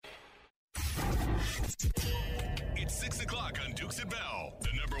It's 6 o'clock on Dukes and Bell, the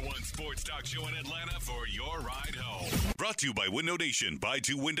 #1 sports talk show in Atlanta for your ride home. Brought to you by Window Nation. Buy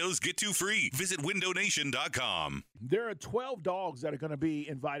 2 windows, get 2 free. Visit windownation.com. There are 12 dogs that are going to be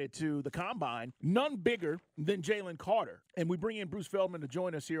invited to the Combine, none bigger than Jalen Carter. And we bring in Bruce Feldman to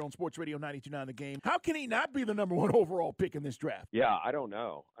join us here on Sports Radio 92.9 The Game. How can he not be the #1 overall pick in this draft? Yeah, I don't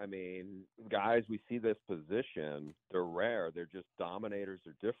know. I mean, guys, we see this position. They're rare. They're just dominators.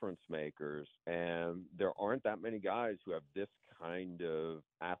 They're difference makers. And there aren't that many guys who have this kind of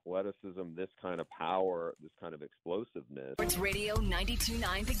athleticism, this kind of power, this kind of explosiveness. Sports Radio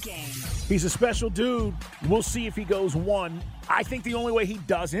 92.9 The Game. He's a special dude. We'll see if he goes 1. I think the only way he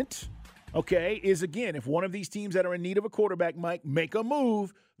doesn't, is, again, if one of these teams that are in need of a quarterback, Mike, make a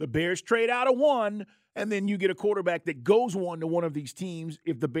move, the Bears trade out of 1, and then you get a quarterback that goes 1 to one of these teams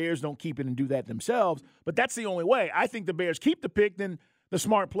if the Bears don't keep it and do that themselves. But that's the only way. I think the Bears keep the pick, then the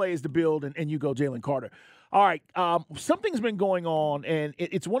smart play is to build, and you go Jalen Carter. All right, something's been going on, and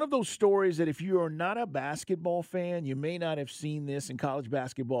it's one of those stories that if you are not a basketball fan, you may not have seen this in college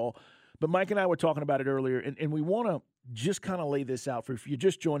basketball. But Mike and I were talking about it earlier, and we want to just kind of lay this out for if you're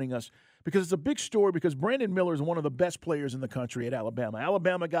just joining us, because it's a big story, because Brandon Miller is one of the best players in the country at Alabama.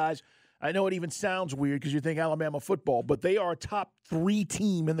 Alabama guys, I know it even sounds weird because you think Alabama football, but they are a top 3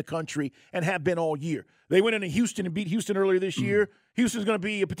 team in the country and have been all year. They went into Houston and beat Houston earlier this year. Houston's going to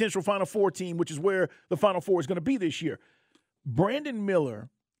be a potential Final Four team, which is where the Final Four is going to be this year. Brandon Miller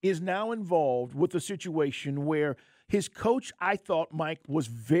is now involved with a situation where his coach, I thought, Mike, was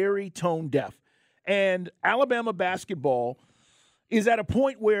very tone deaf. And Alabama basketball is at a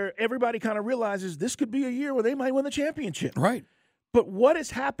point where everybody kind of realizes this could be a year where they might win the championship. Right. But what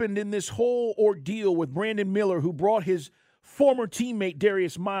has happened in this whole ordeal with Brandon Miller, who brought his former teammate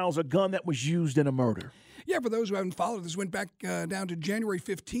Darius Miles a gun that was used in a murder? Yeah, for those who haven't followed this, went back down to January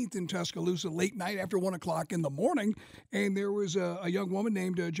 15th in Tuscaloosa, late night after 1 o'clock in the morning, and there was a young woman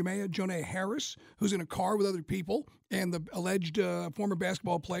named Jamea Jonah Harris who's in a car with other people, and the alleged former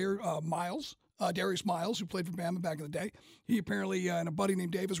basketball player, Darius Miles, who played for Bama back in the day, he apparently and a buddy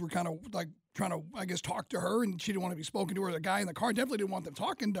named Davis were kind of like trying to, I guess, talk to her, and she didn't want to be spoken to her. The guy in the car definitely didn't want them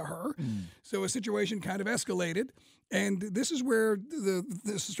talking to her. So a situation kind of escalated, and this is where the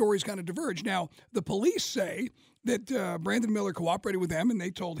stories kind of diverge. Now, the police say that Brandon Miller cooperated with them, and they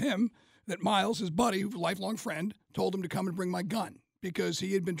told him that Miles, his buddy, who's a lifelong friend, told him to come and bring my gun because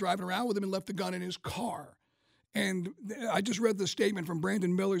he had been driving around with him and left the gun in his car. And I just read the statement from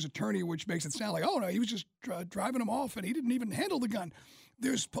Brandon Miller's attorney, which makes it sound like, oh, no, he was just driving him off, and he didn't even handle the gun.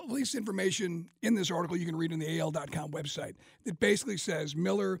 There's police information in this article you can read on the AL.com website that basically says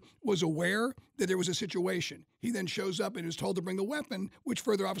Miller was aware that there was a situation. He then shows up and is told to bring the weapon, which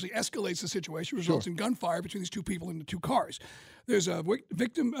further obviously escalates the situation, results in gunfire between these two people in the 2 cars. There's a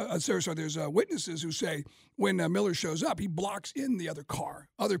there's witnesses who say when Miller shows up, he blocks in the other car.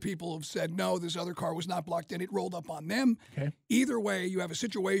 Other people have said, no, this other car was not blocked in. It rolled up on them. Okay. Either way, you have a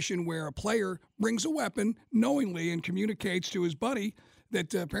situation where a player brings a weapon knowingly and communicates to his buddy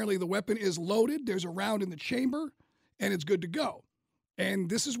that apparently the weapon is loaded, there's a round in the chamber, and it's good to go. And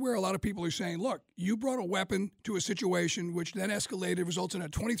this is where a lot of people are saying, look, you brought a weapon to a situation which then escalated, results in a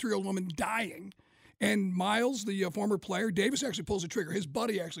 23-year-old woman dying. And Miles, the former player, Davis actually pulls the trigger. His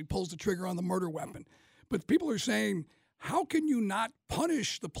buddy actually pulls the trigger on the murder weapon. But people are saying, how can you not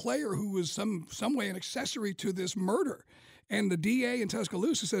punish the player who was some way an accessory to this murder? And the DA in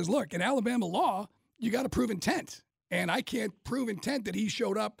Tuscaloosa says, look, in Alabama law, you got to prove intent. And I can't prove intent that he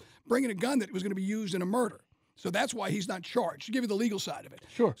showed up bringing a gun that was going to be used in a murder. So that's why he's not charged, to give you the legal side of it.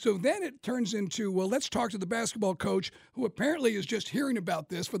 Sure. So then it turns into, well, let's talk to the basketball coach who apparently is just hearing about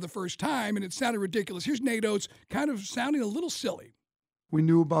this for the first time, and it sounded ridiculous. Here's Nate Oates kind of sounding a little silly. We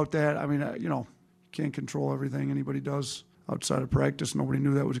knew about that. I mean, can't control everything anybody does outside of practice. Nobody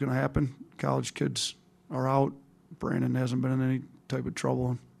knew that was going to happen. College kids are out. Brandon hasn't been in any type of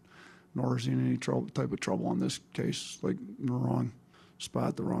trouble, nor is he in any type of trouble in this case, like in the wrong spot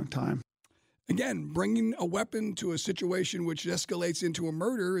at the wrong time. Again, bringing a weapon to a situation which escalates into a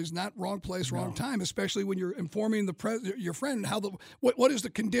murder is not wrong place, wrong time, especially when you're informing your friend what is the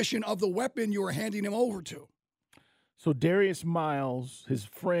condition of the weapon you are handing him over to. So Darius Miles, his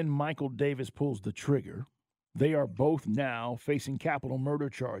friend Michael Davis pulls the trigger. They are both now facing capital murder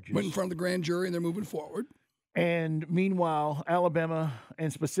charges. Went in front of the grand jury, and they're moving forward. And meanwhile, Alabama,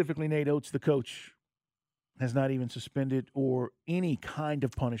 and specifically Nate Oates, the coach, has not even suspended or any kind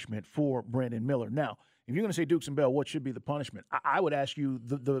of punishment for Brandon Miller. Now, if you're going to say Dukes and Bell, what should be the punishment? I would ask you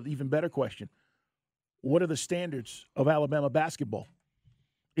the even better question. What are the standards of Alabama basketball?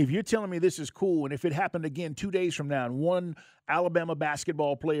 if you're telling me this is cool, and if it happened again 2 days from now and one Alabama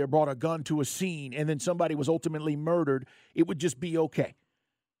basketball player brought a gun to a scene and then somebody was ultimately murdered, it would just be okay.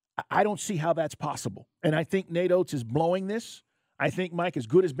 I don't see how that's possible. And I think Nate Oates is blowing this. I think, Mike, as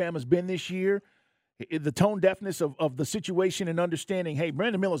good as Bama's been this year, the tone deafness of the situation and understanding, hey,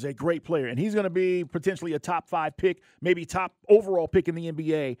 Brandon Miller's a great player, and he's going to be potentially a top 5 pick, maybe top overall pick in the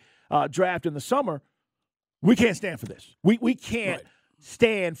NBA draft in the summer. We can't stand for this. We can't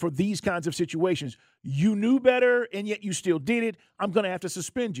stand for these kinds of situations. You knew better, and yet you still did it. I'm going to have to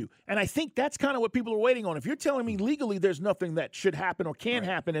suspend you. And I think that's kind of what people are waiting on. If you're telling me legally there's nothing that should happen or can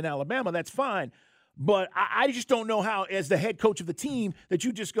happen in Alabama, that's fine. But I just don't know how, as the head coach of the team, that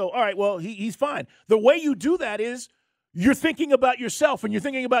you just go, all right, well, he's fine. The way you do that is you're thinking about yourself, and you're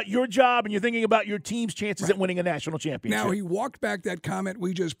thinking about your job, and you're thinking about your team's chances at winning a national championship. Now, he walked back that comment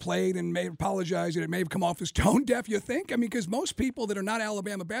we just played and may have apologized, and it may have come off as tone deaf, you think? I mean, because most people that are not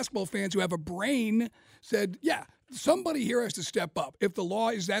Alabama basketball fans who have a brain said, yeah, somebody here has to step up. If the law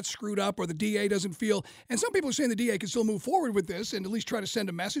is that screwed up or the DA doesn't feel, and some people are saying the DA can still move forward with this and at least try to send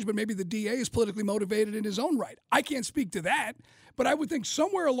a message, but maybe the DA is politically motivated in his own right. I can't speak to that, but I would think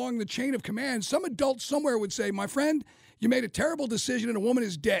somewhere along the chain of command, some adult somewhere would say, my friend, you made a terrible decision and a woman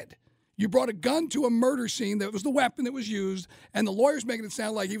is dead. You brought a gun to a murder scene that was the weapon that was used, and the lawyer's making it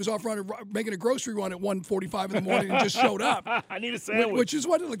sound like he was off running, making a grocery run at 1:45 in the morning and just showed up. I need a sandwich. Which is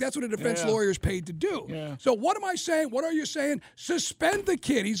what, like, that's what a defense lawyer is paid to do. Yeah. So what am I saying? What are you saying? Suspend the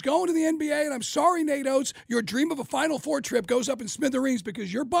kid. He's going to the NBA, and I'm sorry, Nate Oates, your dream of a Final Four trip goes up in smithereens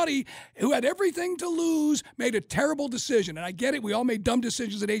because your buddy, who had everything to lose, made a terrible decision. And I get it. We all made dumb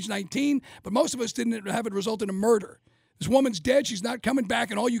decisions at age 19, but most of us didn't have it result in a murder. This woman's dead. She's not coming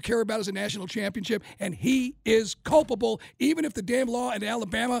back, and all you care about is a national championship, and he is culpable, even if the damn law in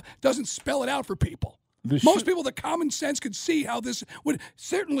Alabama doesn't spell it out for people. Most people, the common sense, could see how this would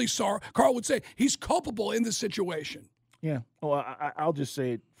certainly, Carl would say, he's culpable in this situation. Yeah. Well, I'll just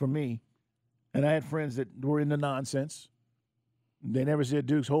say it for me, and I had friends that were into nonsense. They never said,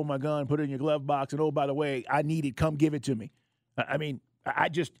 Dukes, hold my gun, put it in your glove box, and oh, by the way, I need it. Come give it to me. I mean, I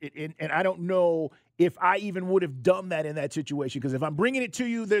just – and I don't know if I even would have done that in that situation, because if I'm bringing it to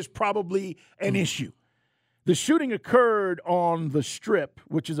you, there's probably an issue. The shooting occurred on the Strip,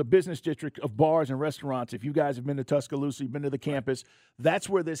 which is a business district of bars and restaurants. If you guys have been to Tuscaloosa, you've been to the campus, that's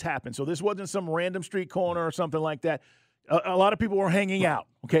where this happened. So this wasn't some random street corner or something like that. A lot of people were hanging out,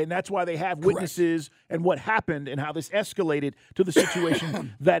 okay? And that's why they have witnesses and what happened and how this escalated to the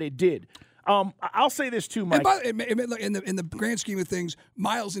situation that it did. I'll say this too, Mike. In the grand scheme of things,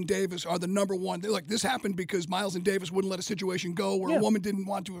 Miles and Davis are the number one. Like, this happened because Miles and Davis wouldn't let a situation go where a woman didn't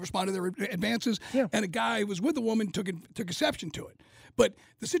want to respond to their advances, and a guy who was with the woman took exception to it. But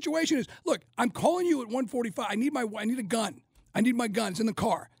the situation is, look, I'm calling you at 1:45. I need a gun. I need my gun. It's in the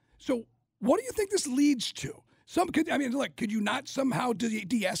car. So what do you think this leads to? Could you not somehow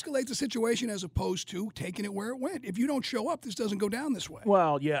de-escalate the situation as opposed to taking it where it went? If you don't show up, this doesn't go down this way.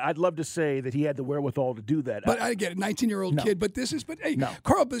 Well, yeah, I'd love to say that he had the wherewithal to do that. But I get it, 19-year-old kid. But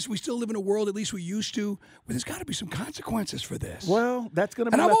Carl, we still live in a world, at least we used to, where there's got to be some consequences for this. Well, that's going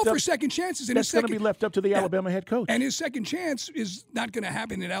to be And I'm all for second chances. That's going to be left up to the Alabama head coach. And his second chance is not going to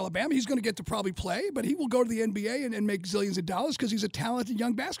happen in Alabama. He's going to get to probably play, but he will go to the NBA and make zillions of dollars because he's a talented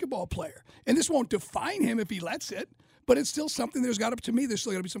young basketball player. And this won't define him if he lets it, but it's still something there's still got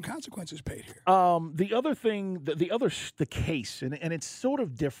to be some consequences paid here. The other thing, the case, and it's sort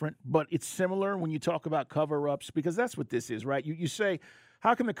of different, but it's similar when you talk about cover-ups, because that's what this is, right? You say,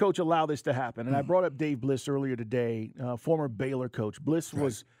 how can the coach allow this to happen? And I brought up Dave Bliss earlier today, former Baylor coach. Bliss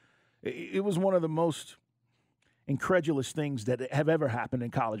was one of the most incredulous things that have ever happened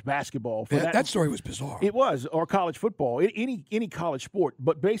in college basketball. That story was bizarre. It was, or college football, any college sport.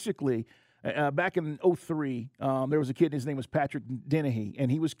 But basically, back in 2003, there was a kid, his name was Patrick Dennehy,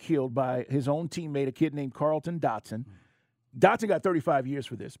 and he was killed by his own teammate, a kid named Carlton Dotson. Dotson got 35 years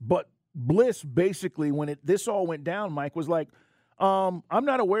for this. But Bliss, basically, when this all went down, Mike, was like, I'm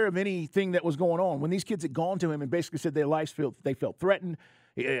not aware of anything that was going on. When these kids had gone to him and basically said their lives felt threatened,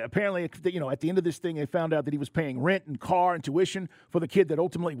 apparently, at the end of this thing, they found out that he was paying rent and car and tuition for the kid that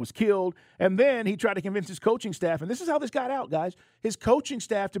ultimately was killed. And then he tried to convince his coaching staff, and this is how this got out, guys, his coaching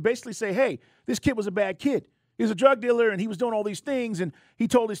staff to basically say, hey, this kid was a bad kid. He was a drug dealer, and he was doing all these things, and he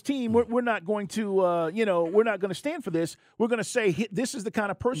told his team, we're not going to, we're not going to stand for this. We're going to say this is the kind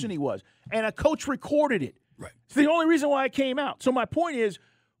of person he was. And a coach recorded it. Right. It's the only reason why it came out. So my point is,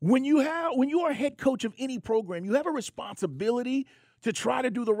 when you are head coach of any program, you have a responsibility to try to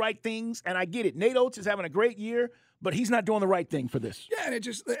do the right things. And I get it. Nate Oates is having a great year, but he's not doing the right thing for this. Yeah,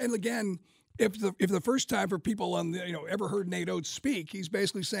 and again, if the first time for people on the, ever heard Nate Oates speak, he's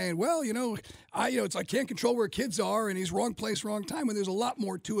basically saying, well, it's I can't control where kids are, and he's wrong place, wrong time. And there's a lot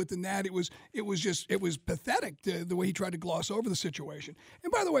more to it than that. It was pathetic the way he tried to gloss over the situation.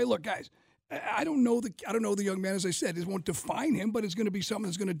 And by the way, look, guys, I don't know the young man, as I said. It won't define him, but it's going to be something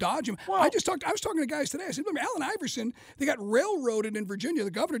that's going to dodge him. Well, I was talking to guys today. I said, remember Allen Iverson? They got railroaded in Virginia.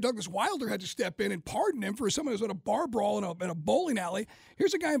 The governor, Douglas Wilder, had to step in and pardon him for someone who was at a bar brawl in a bowling alley.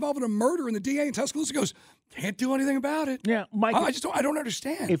 Here's a guy involved in a murder, and the DA in Tuscaloosa goes, can't do anything about it. Yeah, Mike. I don't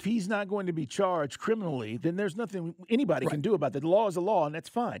understand. If he's not going to be charged criminally, then there's nothing anybody can do about that. The law is the law, and that's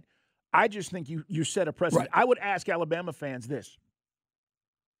fine. I just think you set a precedent. Right. I would ask Alabama fans this.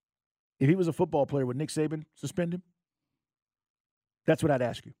 If he was a football player, would Nick Saban suspend him? That's what I'd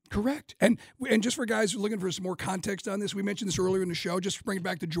ask you. Correct. And just for guys who are looking for some more context on this, we mentioned this earlier in the show, just to bring it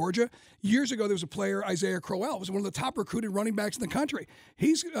back to Georgia. Years ago, there was a player, Isaiah Crowell, was one of the top recruited running backs in the country.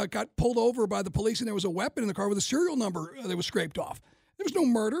 He's got pulled over by the police, and there was a weapon in the car with a serial number that was scraped off. There was no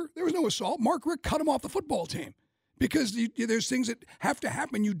murder. There was no assault. Mark Richt cut him off the football team because there's things that have to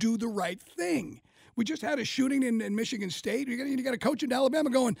happen. You do the right thing. We just had a shooting in Michigan State. You got a coach in Alabama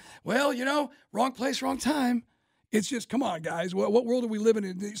going, well, wrong place, wrong time. It's just, come on, guys. What world are we living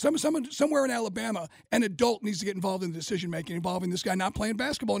in? Somewhere in Alabama, an adult needs to get involved in the decision-making involving this guy not playing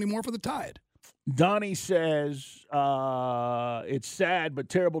basketball anymore for the Tide. Donnie says, it's sad, but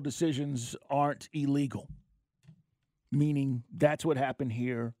terrible decisions aren't illegal. Meaning that's what happened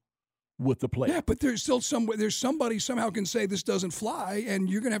here with the player. Yeah, but there's still somebody somehow can say this doesn't fly, and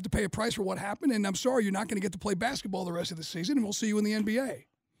you're going to have to pay a price for what happened, and I'm sorry, you're not going to get to play basketball the rest of the season, and we'll see you in the NBA.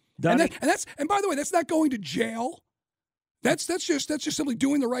 And by the way, that's not going to jail. That's just simply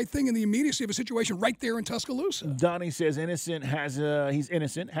doing the right thing in the immediacy of a situation right there in Tuscaloosa. Donnie says he's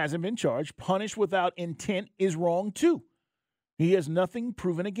innocent, hasn't been charged. Punished without intent is wrong too. He has nothing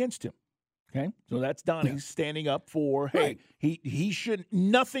proven against him. Okay, so that's Donnie standing up for, hey,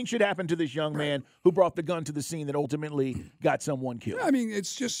 nothing should happen to this young man who brought the gun to the scene that ultimately got someone killed. Yeah, I mean,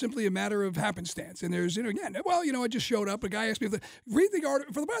 it's just simply a matter of happenstance. And there's, I just showed up. A guy asked me, read the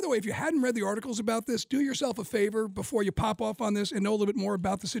article. By the way, if you hadn't read the articles about this, do yourself a favor before you pop off on this and know a little bit more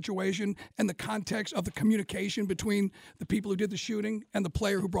about the situation and the context of the communication between the people who did the shooting and the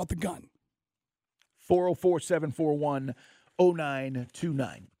player who brought the gun.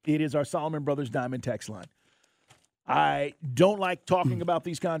 404-741-0929. It is our Solomon Brothers Diamond text line. I don't like talking about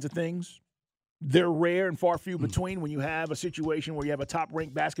these kinds of things. They're rare and far few between when you have a situation where you have a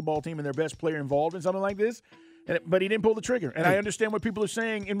top-ranked basketball team and their best player involved in something like this. But he didn't pull the trigger. And I understand what people are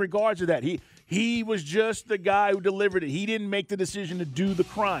saying in regards to that. He was just the guy who delivered it. He didn't make the decision to do the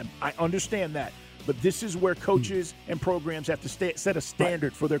crime. I understand that. But this is where coaches and programs have to set a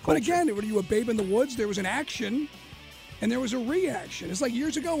standard for their culture. But again, were you a babe in the woods? There was an action. And there was a reaction. It's like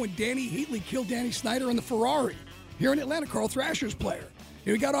years ago when Danny Heatley killed Danny Snyder in the Ferrari here in Atlanta, Carl Thrasher's player.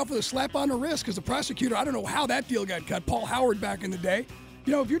 He got off with a slap on the wrist because the prosecutor, I don't know how that deal got cut, Paul Howard back in the day.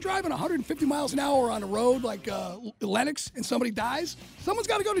 If you're driving 150 miles an hour on a road like Lenox and somebody dies, someone's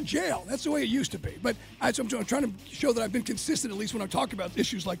got to go to jail. That's the way it used to be. But I'm trying to show that I've been consistent, at least when I'm talking about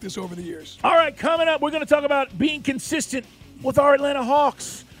issues like this over the years. All right, coming up, we're going to talk about being consistent with our Atlanta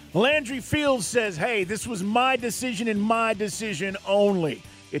Hawks. Landry Fields says, hey, this was my decision and my decision only.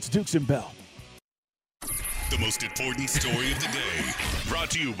 It's Dukes and Bell. The most important story of the day. Brought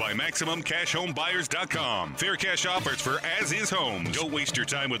to you by MaximumCashHomeBuyers.com. Fair cash offers for as-is homes. Don't waste your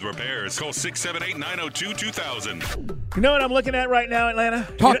time with repairs. Call 678-902-2000. You know what I'm looking at right now, Atlanta?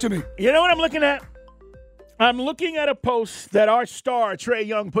 Talk to me. You know what I'm looking at? I'm looking at a post that our star, Trae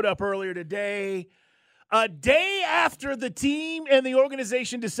Young, put up earlier today. A day after the team and the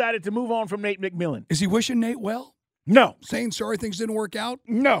organization decided to move on from Nate McMillan. Is he wishing Nate well? No. Saying sorry things didn't work out?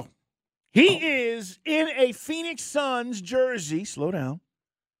 No. He is in a Phoenix Suns jersey. Slow down.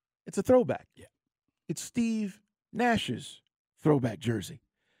 It's a throwback. Yeah. It's Steve Nash's throwback jersey.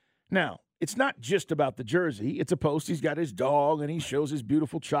 Now, it's not just about the jersey. It's a post. He's got his dog, and he shows his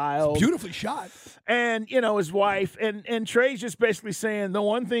beautiful child. It's beautifully shot. And, his wife. And Trae's just basically saying the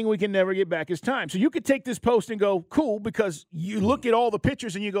one thing we can never get back is time. So you could take this post and go, cool, because you look at all the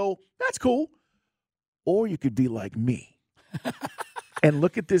pictures and you go, that's cool. Or you could be like me and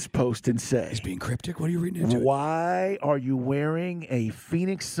look at this post and say, he's being cryptic. What are you reading into? Why are you wearing a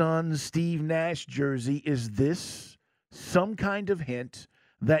Phoenix Suns Steve Nash jersey? Is this some kind of hint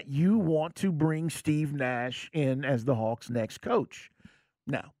that you want to bring Steve Nash in as the Hawks' next coach?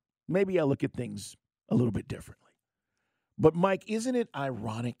 Now, maybe I look at things a little bit differently. But, Mike, isn't it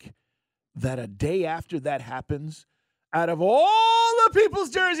ironic that a day after that happens, out of all the people's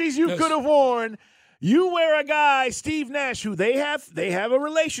jerseys you could have worn, You wear a guy, Steve Nash, who they have a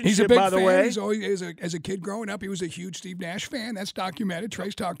relationship, He's a big by the fan. way. He's always, as a kid growing up, he was a huge Steve Nash fan. That's documented.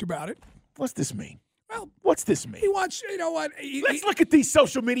 Trace talked about it. What's this mean? Well, what's this mean? he wants, you know what? Let's look at these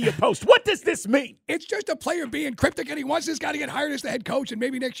social media posts. What does this mean? It's just a player being cryptic, and he wants this guy to get hired as the head coach, and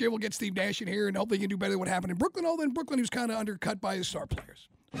maybe next year we'll get Steve Nash in here, and hopefully he can do better than what happened in Brooklyn. Although in Brooklyn he was kind of undercut by his star players,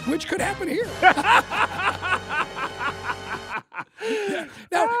 which could happen here. Yeah.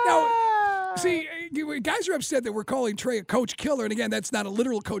 Now, see, guys are upset that we're calling Trey a coach killer, and again, that's not a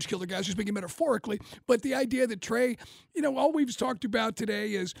literal coach killer, guys, just speaking metaphorically, but the idea that Trey, all we've talked about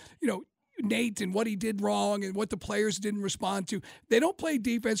today is, Nate and what he did wrong and what the players didn't respond to. They don't play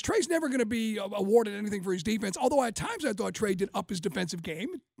defense. Trey's never going to be awarded anything for his defense, although at times I thought Trey did up his defensive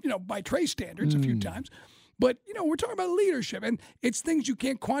game, by Trey's standards a few times. But, we're talking about leadership, and it's things you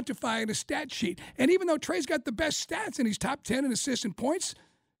can't quantify in a stat sheet. And even though Trey's got the best stats and he's top 10 in assists and points,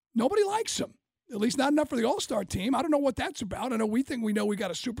 nobody likes him, at least not enough for the All-Star team. I don't know what that's about. I know we think we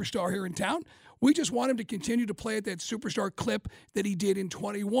got a superstar here in town. We just want him to continue to play at that superstar clip that he did in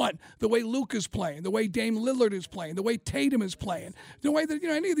 21. The way Luke is playing, the way Dame Lillard is playing, the way Tatum is playing, the way that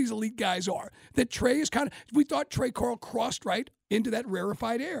any of these elite guys are. That Trey is we thought Trey Carl crossed right into that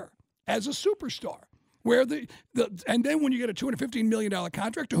rarefied air as a superstar. Where and then when you get a $215 million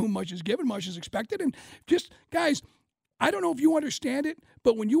contract to whom much is given, much is expected, and just guys, I don't know if you understand it,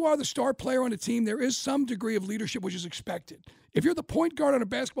 but when you are the star player on a team, there is some degree of leadership which is expected. If you're the point guard on a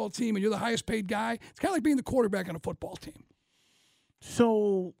basketball team and you're the highest paid guy, it's kind of like being the quarterback on a football team.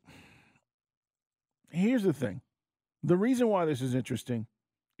 So here's the thing. The reason why this is interesting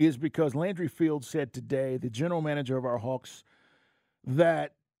is because Landry Fields said today, the general manager of our Hawks,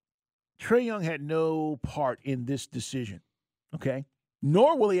 that Trae Young had no part in this decision, okay?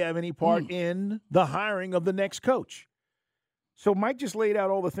 Nor will he have any part in the hiring of the next coach. So Mike just laid out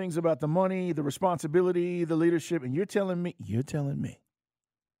all the things about the money, the responsibility, the leadership, and you're telling me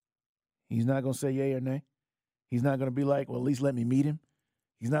he's not going to say yay or nay? He's not going to be like, well, at least let me meet him?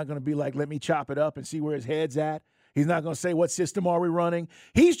 He's not going to be like, let me chop it up and see where his head's at? He's not going to say, what system are we running?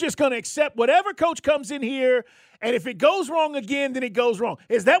 He's just going to accept whatever coach comes in here, and if it goes wrong again, then it goes wrong.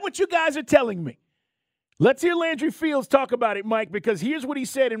 Is that what you guys are telling me? Let's hear Landry Fields talk about it, Mike, because here's what he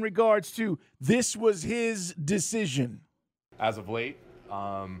said in regards to this was his decision. As of late,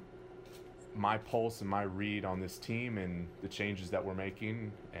 my pulse and my read on this team and the changes that we're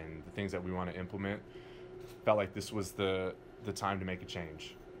making and the things that we want to implement felt like this was the time to make a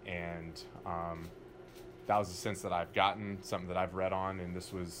change. And that was the sense that I've gotten, something that I've read on, and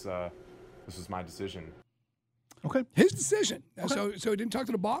this was my decision. Okay. His decision. Okay. So he didn't talk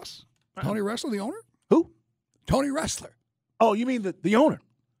to the boss? Tony Ressler, the owner? Who? Tony Ressler. Oh, you mean the owner?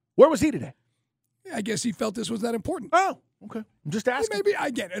 Where was he today? Yeah, I guess he felt this was that important. Oh, okay. I'm just asking. Maybe,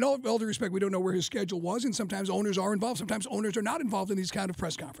 again, in all due respect, we don't know where his schedule was, and sometimes owners are involved. Sometimes owners are not involved in these kind of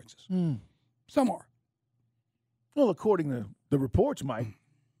press conferences. Some are. Well, according to the reports, Mike,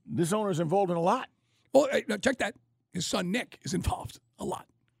 this owner's involved in a lot. Well, now check that. His son, Nick, is involved a lot.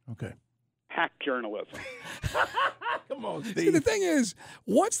 Okay. Hack journalism. Come on, Steve. See, the thing is,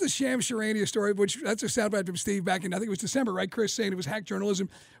 once the Shams Charania story, which that's a soundbite from Steve back in, I think it was December, right, Chris, saying it was hack journalism.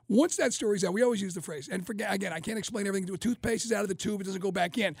 Once that story's out, we always use the phrase, and forget, again, I can't explain everything. A toothpaste is out of the tube, it doesn't go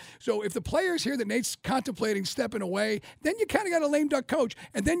back in. So if the players hear that Nate's contemplating stepping away, then you kind of got a lame duck coach,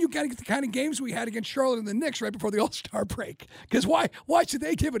 and then you got to get the kind of games we had against Charlotte and the Knicks right before the All-Star break. Because why should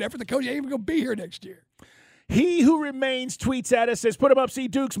they give an effort? The coach ain't even going to be here next year. He who remains tweets at us, says, put him up, C.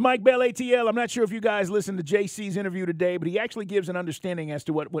 Dukes, Mike Bell, ATL. I'm not sure if you guys listened to JC's interview today, but he actually gives an understanding as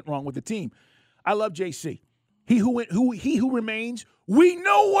to what went wrong with the team. I love JC. He who remains, we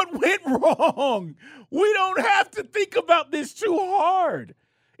know what went wrong. We don't have to think about this too hard.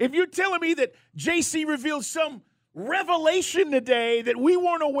 If you're telling me that JC revealed some revelation today that we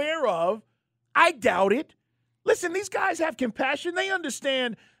weren't aware of, I doubt it. Listen, these guys have compassion. They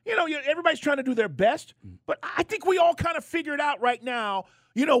understand. Everybody's trying to do their best, but I think we all kind of figured out right now,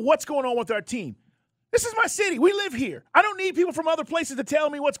 what's going on with our team. This is my city. We live here. I don't need people from other places to tell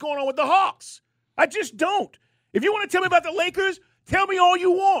me what's going on with the Hawks. I just don't. If you want to tell me about the Lakers, tell me all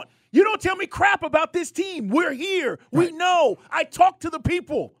you want. You don't tell me crap about this team. We're here. Right. We know. I talk to the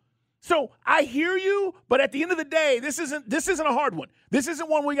people. So I hear you, but at the end of the day, this isn't a hard one. This isn't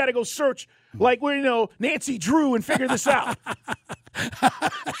one we got to go search like we're, Nancy Drew and figure this out.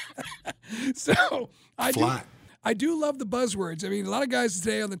 So I do love the buzzwords. I mean, a lot of guys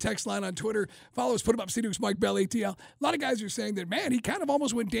today on the text line on Twitter, follow us, put them up, C. Dukes, Mike Bell, ATL. A lot of guys are saying that, man, he kind of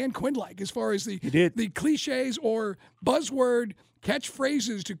almost went Dan Quinn-like as far as the cliches or buzzword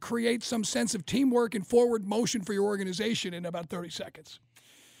catchphrases to create some sense of teamwork and forward motion for your organization in about 30 seconds.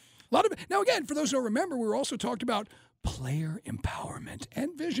 A lot of now, again, for those who don't remember, we were also talked about player empowerment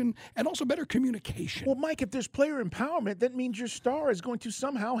and vision, and also better communication. Well, Mike, if there's player empowerment, that means your star is going to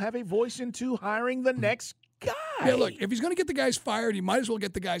somehow have a voice into hiring the next guy. Yeah, look, if he's going to get the guys fired, he might as well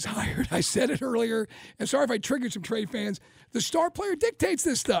get the guys hired. I said it earlier, and sorry if I triggered some Trey fans. The star player dictates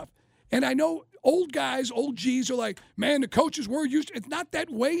this stuff. And I know old guys, old G's are like, man, the coaches were used. It's not that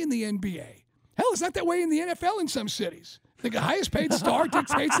way in the NBA. Hell, it's not that way in the NFL in some cities. The highest paid star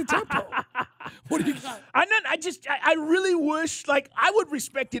dictates the tempo. What do you got? I really wish, I would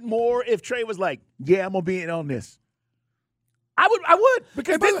respect it more if Trey was like, yeah, I'm going to be in on this. I would,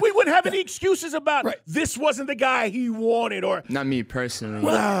 because then we wouldn't have any excuses about this wasn't the guy he wanted or. Not me personally.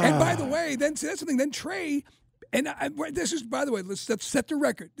 Well, and by the way, then that's the thing. Then Trey, and this is, by the way, let's set the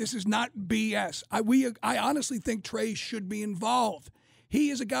record. This is not BS. I honestly think Trey should be involved. He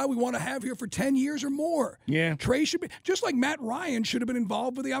is a guy we want to have here for 10 years or more. Yeah. Trey should be, just like Matt Ryan should have been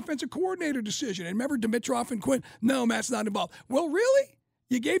involved with the offensive coordinator decision. And remember Dimitroff and Quinn? No, Matt's not involved. Well, really?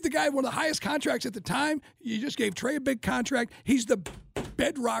 You gave the guy one of the highest contracts at the time. You just gave Trey a big contract. He's the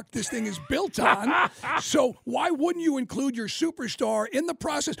bedrock this thing is built on. So why wouldn't you include your superstar in the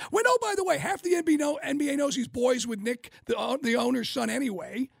process? When, oh, by the way, half the NBA knows he's boys with Nick, the owner's son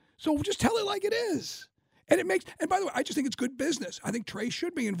anyway. So just tell it like it is. And by the way, I just think it's good business. I think Trey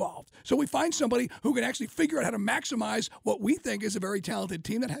should be involved. So we find somebody who can actually figure out how to maximize what we think is a very talented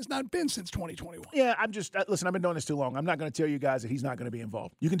team that has not been since 2021. Yeah, listen, I've been doing this too long. I'm not going to tell you guys that he's not going to be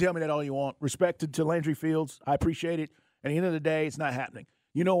involved. You can tell me that all you want. Respect to Landry Fields. I appreciate it. At the end of the day, it's not happening.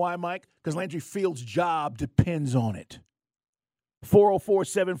 You know why, Mike? Because Landry Fields' job depends on it.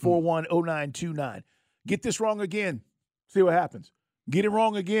 404-741-0929. Get this wrong again. See what happens. Get it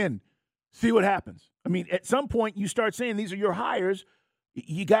wrong again. See what happens. I mean, at some point, you start saying these are your hires.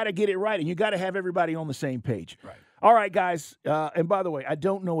 You got to get it right, and you got to have everybody on the same page. Right. All right, guys. And by the way, I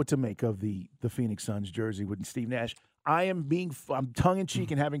don't know what to make of the Phoenix Suns jersey with Steve Nash. I'm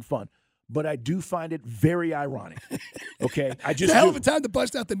tongue-in-cheek and having fun, but I do find it very ironic. Okay? It's a hell of a time to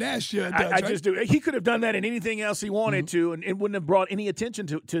bust out the Nash. I just do. He could have done that in anything else he wanted to, and it wouldn't have brought any attention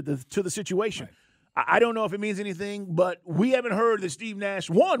to the situation. Right. I don't know if it means anything, but we haven't heard that Steve Nash,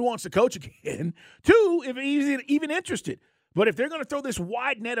 one, wants to coach again, two, if he's even interested. But if they're going to throw this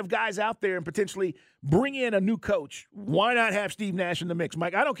wide net of guys out there and potentially bring in a new coach, why not have Steve Nash in the mix?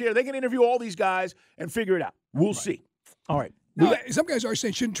 Mike, I don't care. They can interview all these guys and figure it out. We'll see. All right. No, some guys are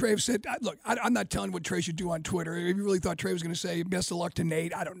saying, shouldn't Trey have said, look, I'm not telling what Trey should do on Twitter. If you really thought Trey was going to say best of luck to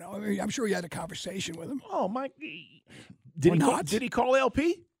Nate, I don't know. I mean, I'm sure he had a conversation with him. Oh, Mike. Did he call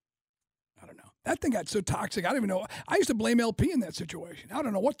LP? I don't know. That thing got so toxic. I don't even know. I used to blame LP in that situation. I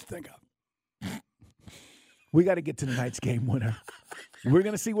don't know what to think of. We got to get to tonight's game winner. We're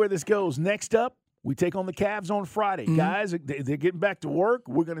going to see where this goes. Next up, we take on the Cavs on Friday. Mm-hmm. Guys, they're getting back to work.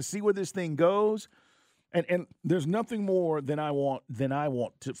 We're going to see where this thing goes. And there's nothing more than I want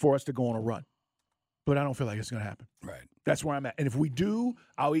for us to go on a run. But I don't feel like it's going to happen. Right. That's where I'm at. And if we do,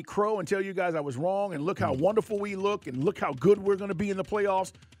 I'll eat crow and tell you guys I was wrong, and look how wonderful we look, and look how good we're going to be in the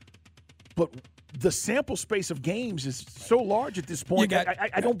playoffs. But the sample space of games is so large at this point.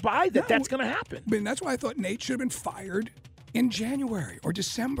 I don't buy that that's going to happen. I mean, that's why I thought Nate should have been fired in January or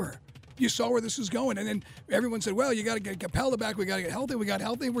December. You saw where this was going. And then everyone said, well, you got to get Capella back. We got to get healthy. We got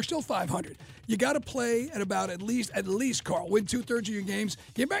healthy. We're still 500. You got to play at about at least, Carl, win 2/3 of your games.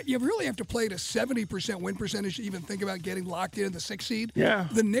 You really have to play at a 70% win percentage to even think about getting locked in the 6th seed. Yeah.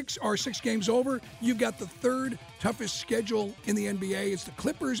 The Knicks are 6 games over. You've got the 3rd toughest schedule in the NBA. It's the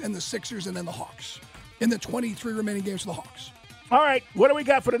Clippers and the Sixers and then the Hawks. In the 23 remaining games for the Hawks. All right, what do we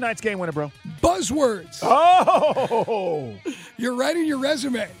got for tonight's game winner, bro? Buzzwords. Oh! You're writing your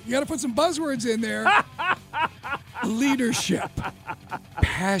resume. You got to put some buzzwords in there. Leadership.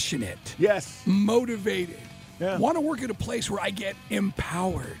 Passionate. Yes. Motivated. Yeah. Want to work at a place where I get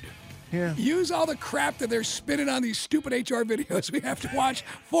empowered. Yeah. Use all the crap that they're spinning on these stupid HR videos we have to watch.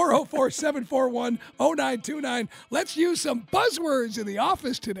 404-741-0929. Let's use some buzzwords in the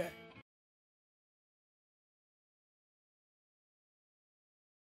office today.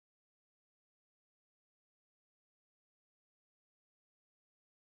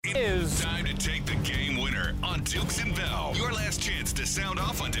 It's time to take the game winner on Dukes and Bell. Your last chance to sound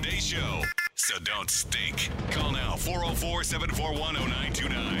off on today's show. So don't stink. Call now,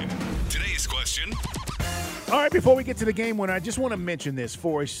 404-741-0929. Today's question. All right, before we get to the game winner, I just want to mention this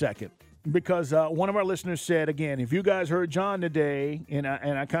for a second. Because one of our listeners said, again, if you guys heard John today, and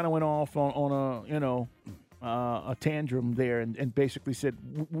I kind of went off on a tantrum there and basically said,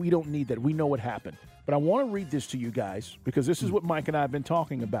 we don't need that. We know what happened. But I want to read this to you guys because this is what Mike and I have been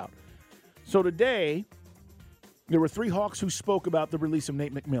talking about. So today, There were 3 Hawks who spoke about the release of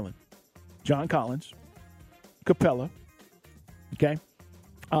Nate McMillan. John Collins, Capella, okay?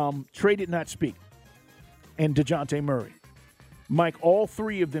 Trey did not speak, and DeJounte Murray. Mike, all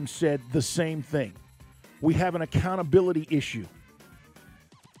 3 of them said the same thing. We have an accountability issue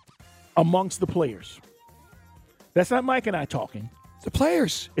amongst the players. That's not Mike and I talking. It's the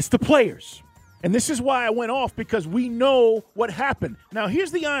players. It's the players. And this is why I went off, because we know what happened. Now,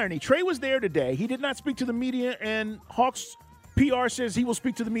 here's the irony. Trey was there today. He did not speak to the media, and Hawks PR says he will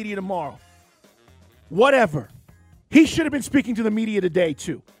speak to the media tomorrow. Whatever. He should have been speaking to the media today,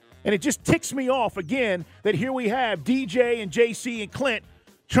 too. And it just ticks me off, again, that here we have DJ and JC and Clint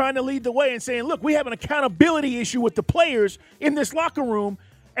trying to lead the way and saying, look, we have an accountability issue with the players in this locker room,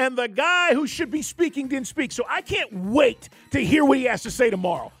 and the guy who should be speaking didn't speak. So I can't wait to hear what he has to say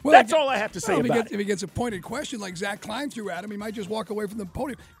tomorrow. Well, that's all I have to say about it. If he gets a pointed question like Zach Klein threw at him, he might just walk away from the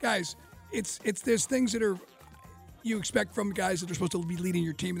podium. Guys, there's things that are you expect from guys that are supposed to be leading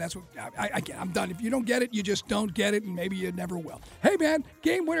your team, and that's what I'm done. If you don't get it, you just don't get it, and maybe you never will. Hey, man,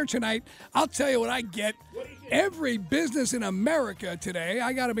 game winner tonight. I'll tell you what I get. Every business in America today,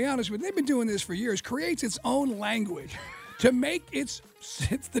 I got to be honest with you, they've been doing this for years, creates its own language to make it's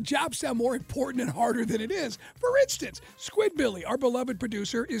the job sound more important and harder than it is. For instance, Squidbilly, our beloved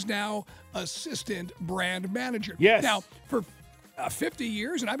producer, is now assistant brand manager. Yes. Now, for 50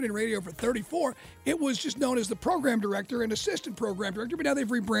 years, and I've been in radio for 34, it was just known as the program director and assistant program director, but now they've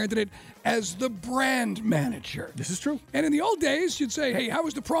rebranded it as the brand manager. This is true. And in the old days, you'd say, hey, how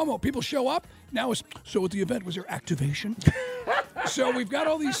was the promo? People show up. Now it's, so at the event, was there activation? So we've got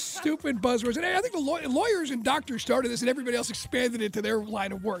all these stupid buzzwords. And I think the lawyers and doctors started this, and everybody else expanded it to their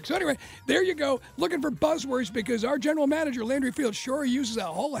line of work. So anyway, there you go, looking for buzzwords, because our general manager, Landry Fields, sure uses a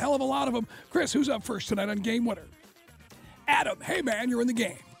whole hell of a lot of them. Chris, who's up first tonight on Game Winner? Adam, hey, man, you're in the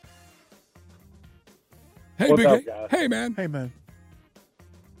game. Hey, What's Big up, A. guys? Hey, man. Hey, man.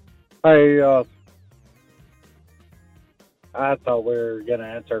 Hey, I thought we were going to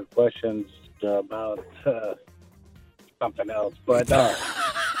answer questions about something else, but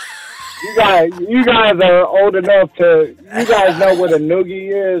you guys are old enough to, you guys know what a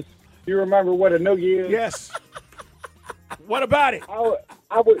noogie is. You remember what a noogie is? Yes. What about it?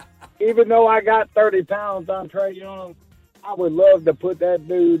 I would, even though I got 30 pounds on Trey Young, I would love to put that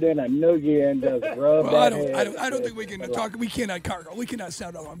dude in a noogie and just rub Well, that I don't think we can talk. We cannot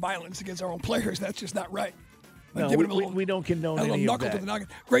sound out on violence against our own players. That's just not right. No, give him a little, we don't condone a little any of knuckle that. to the noggin.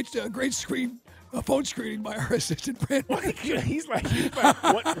 Great screen, phone screening by our assistant brand manager. He's like,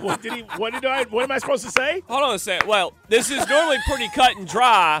 what am I supposed to say? Hold on a second. Well, this is normally pretty cut and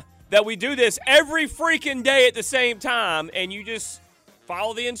dry that we do this every freaking day at the same time, and you just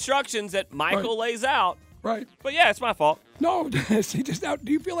follow the instructions that Michael lays out. Right. But yeah, it's my fault. No, see, just now,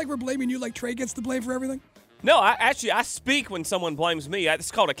 do you feel like we're blaming you like Trey gets the blame for everything? No, I speak when someone blames me.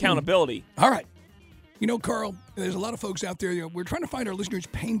 It's called accountability. All right. You know, Carl, there's a lot of folks out there, we're trying to find our listeners'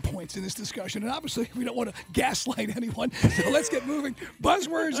 pain points in this discussion, and obviously we don't want to gaslight anyone, so let's get moving.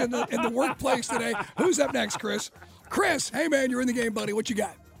 Buzzwords in the workplace today. Who's up next, Chris? Chris, hey, man, you're in the game, buddy. What you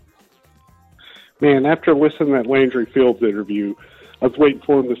got? Man, after listening to that Landry Fields interview, I was waiting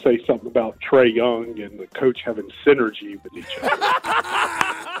for him to say something about Trey Young and the coach having synergy with each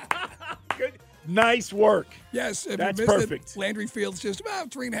other. Good. Nice work. Yes, if that's you missed perfect. It, Landry Fields, just about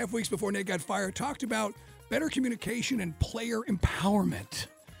 3.5 weeks before Nate got fired, talked about better communication and player empowerment.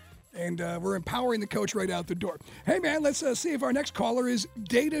 And we're empowering the coach right out the door. Hey, man, let's see if our next caller is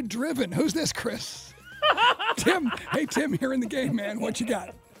data-driven. Who's this, Chris? Tim. Hey, Tim, you're in the game, man. What you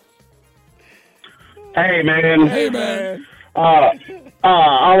got? Hey, man. Hey, man.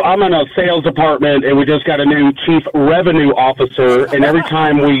 I'm in a sales department, and we just got a new chief revenue officer. And every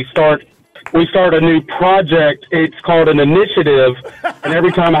time we start a new project, it's called an initiative. And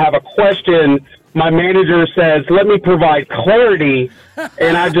every time I have a question, my manager says, "Let me provide clarity,"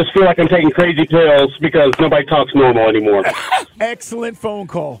 and I just feel like I'm taking crazy pills because nobody talks normal anymore. Excellent phone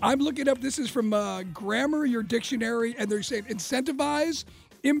call. I'm looking up. This is from Grammar, your dictionary, and they're saying incentivize,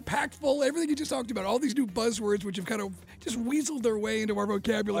 impactful, everything you just talked about, all these new buzzwords which have kind of just weaseled their way into our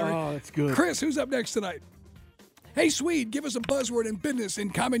vocabulary. Oh, that's good. Chris, who's up next tonight? Hey, Swede, give us a buzzword in business in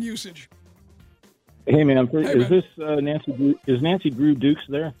common usage. Hey, man, Hey, is this Nancy Drew Dukes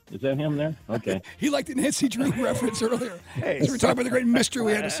there? Is that him there? Okay. He liked the Nancy Drew reference earlier. Hey, As we were talking about the great mystery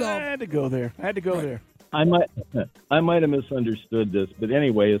we had to solve. I had to go there. I might have misunderstood this, but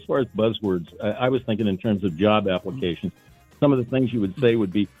anyway, as far as buzzwords, I was thinking in terms of job applications. Some of the things you would say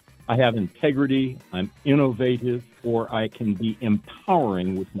would be I have integrity, I'm innovative, or I can be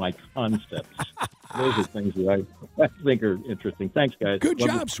empowering with my concepts. Those are things that I think are interesting. Thanks, guys. Good Love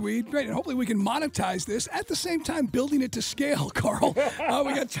job, Swede. Great. And hopefully we can monetize this at the same time building it to scale, Carl.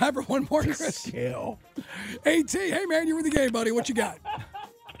 We got time for one more, Chris. Scale. AT, hey, man, you're in the game, buddy. What you got?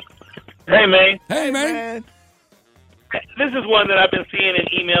 Hey, man. Hey, man. This is one that I've been seeing in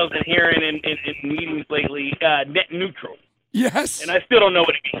emails and hearing in meetings lately, net neutral. Yes. And I still don't know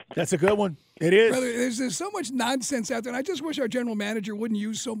what it means. That's a good one. It is. Brother, there's so much nonsense out there, and I just wish our general manager wouldn't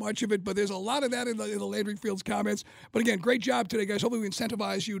use so much of it, but there's a lot of that in the Landry Fields comments. But again, great job today, guys. Hopefully we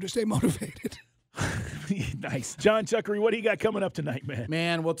incentivize you to stay motivated. Nice. John Chuckery, what do you got coming up tonight, man?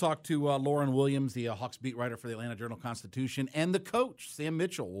 Man, we'll talk to Lauren Williams, the Hawks beat writer for the Atlanta Journal-Constitution, and the coach, Sam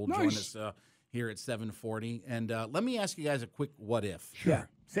Mitchell, will join us here at 7:40. And let me ask you guys a quick what if. Sure. Yeah.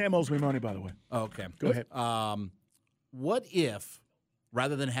 Sam owes me money, by the way. Oh, okay. Go ahead. What if,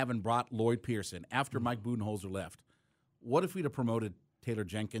 rather than having brought Lloyd Pearson after Mike Budenholzer left, what if we'd have promoted Taylor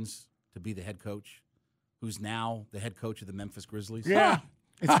Jenkins to be the head coach, who's now the head coach of the Memphis Grizzlies? Yeah.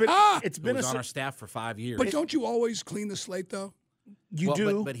 It's been on our staff for 5 years. But don't you always clean the slate, though? You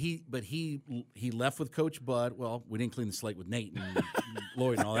do. But he left with Coach Bud. Well, we didn't clean the slate with Nate and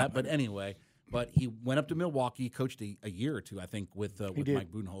Lloyd and all that. But anyway, but he went up to Milwaukee, coached a year or two, I think, with Mike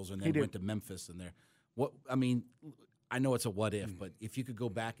Budenholzer, and then went to Memphis. And I know it's a what if, but if you could go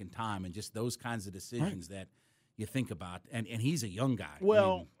back in time and just those kinds of decisions that you think about, and he's a young guy.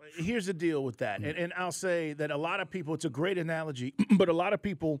 Well, here's the deal with that, and I'll say that a lot of people, it's a great analogy, but a lot of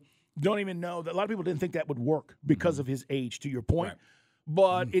people don't even know that a lot of people didn't think that would work because of his age, to your point. Right.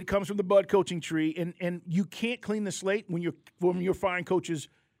 But it comes from the Bud coaching tree, and you can't clean the slate when you're firing coaches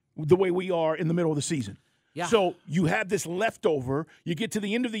the way we are in the middle of the season. Yeah. So you have this leftover. You get to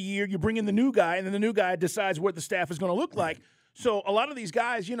the end of the year, you bring in the new guy, and then the new guy decides what the staff is going to look like. So a lot of these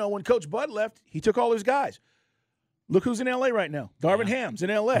guys, when Coach Bud left, he took all his guys. Look who's in L.A. right now. Darvin Ham's in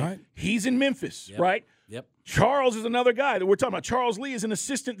L.A. Right. He's in Memphis, right? Yep. Charles is another guy that we're talking about. Charles Lee is an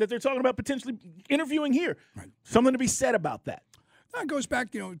assistant that they're talking about potentially interviewing here. Right. Something to be said about that. That goes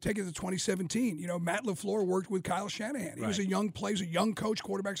back, take it to 2017. Matt LaFleur worked with Kyle Shanahan. He was a young player, a young coach,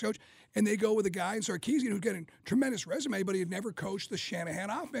 quarterbacks coach, and they go with a guy in Sarkisian who's got a tremendous resume, but he had never coached the Shanahan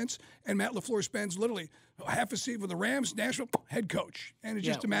offense. And Matt LaFleur spends literally half a season with the Rams, national head coach. And it's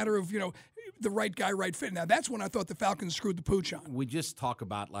just a matter of, the right guy, right fit. Now, that's when I thought the Falcons screwed the pooch on. We just talk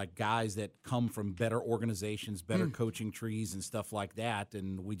about, guys that come from better organizations, better coaching trees and stuff like that,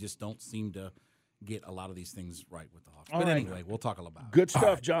 and we just don't seem to get a lot of these things right with the Hawks. But anyway, we'll talk all about it. Good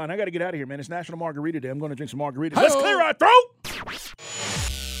stuff, John. I got to get out of here, man. It's National Margarita Day. I'm going to drink some margaritas. Let's clear our throat.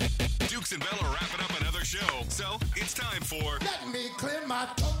 Dukes and Bell are wrapping up another show, so it's time for Let Me Clear My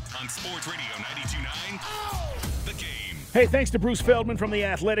Throat on Sports Radio 92.9, The Game. Hey, thanks to Bruce Feldman from The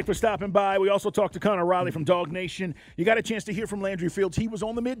Athletic for stopping by. We also talked to Connor Riley from Dog Nation. You got a chance to hear from Landry Fields. He was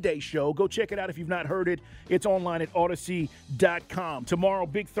on the midday show. Go check it out if you've not heard it. It's online at Odyssey.com. Tomorrow,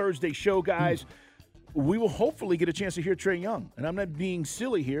 big Thursday show, guys. We will hopefully get a chance to hear Trae Young. And I'm not being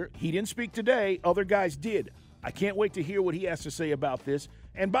silly here. He didn't speak today. Other guys did. I can't wait to hear what he has to say about this.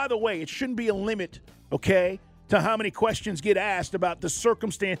 And by the way, it shouldn't be a limit, okay, to how many questions get asked about the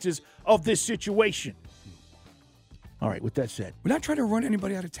circumstances of this situation. All right, with that said. We're not trying to run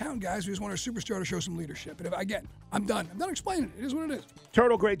anybody out of town, guys. We just want our superstar to show some leadership. And again, I'm done. I'm done explaining it. It is what it is.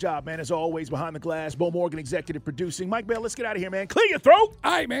 Turtle, great job, man, as always, behind the glass. Bo Morgan, executive producing. Mike Bell, let's get out of here, man. Clear your throat.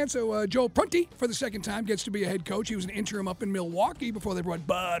 All right, man. So Joe Prunty, for the second time, gets to be a head coach. He was an interim up in Milwaukee before they brought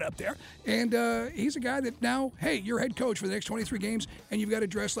Bud up there. And he's a guy that now, hey, you're head coach for the next 23 games, and you've got to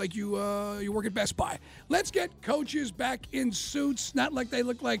dress like you work at Best Buy. Let's get coaches back in suits, not like they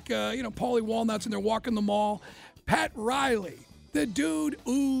look like, Paulie Walnuts and they're walking the mall. Pat Riley. The dude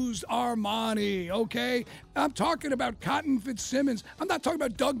oozed Armani, okay? I'm talking about Cotton Fitzsimmons. I'm not talking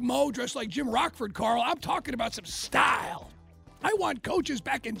about Doug Moe dressed like Jim Rockford, Carl. I'm talking about some style. I want coaches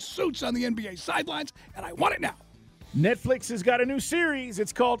back in suits on the NBA sidelines, and I want it now. Netflix has got a new series.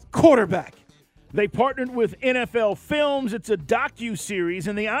 It's called Quarterback. They partnered with NFL Films. It's a docu-series,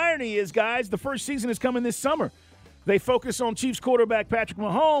 and the irony is, guys, the first season is coming this summer. They focus on Chiefs quarterback Patrick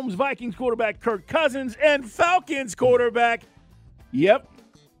Mahomes, Vikings quarterback Kirk Cousins, and Falcons quarterback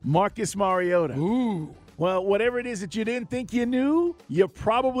Marcus Mariota. Ooh. Well, whatever it is that you didn't think you knew, you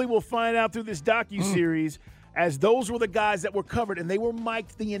probably will find out through this docuseries, as those were the guys that were covered, and they were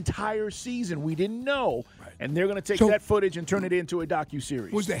mic'd the entire season. We didn't know. Right. And they're going to take that footage and turn it into a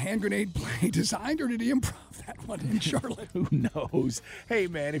docuseries. Was the hand grenade play designed, or did he improv that one in Charlotte? Who knows? Hey,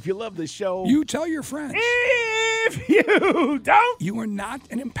 man, if you love the show, you tell your friends. If you don't, you are not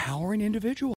an empowering individual.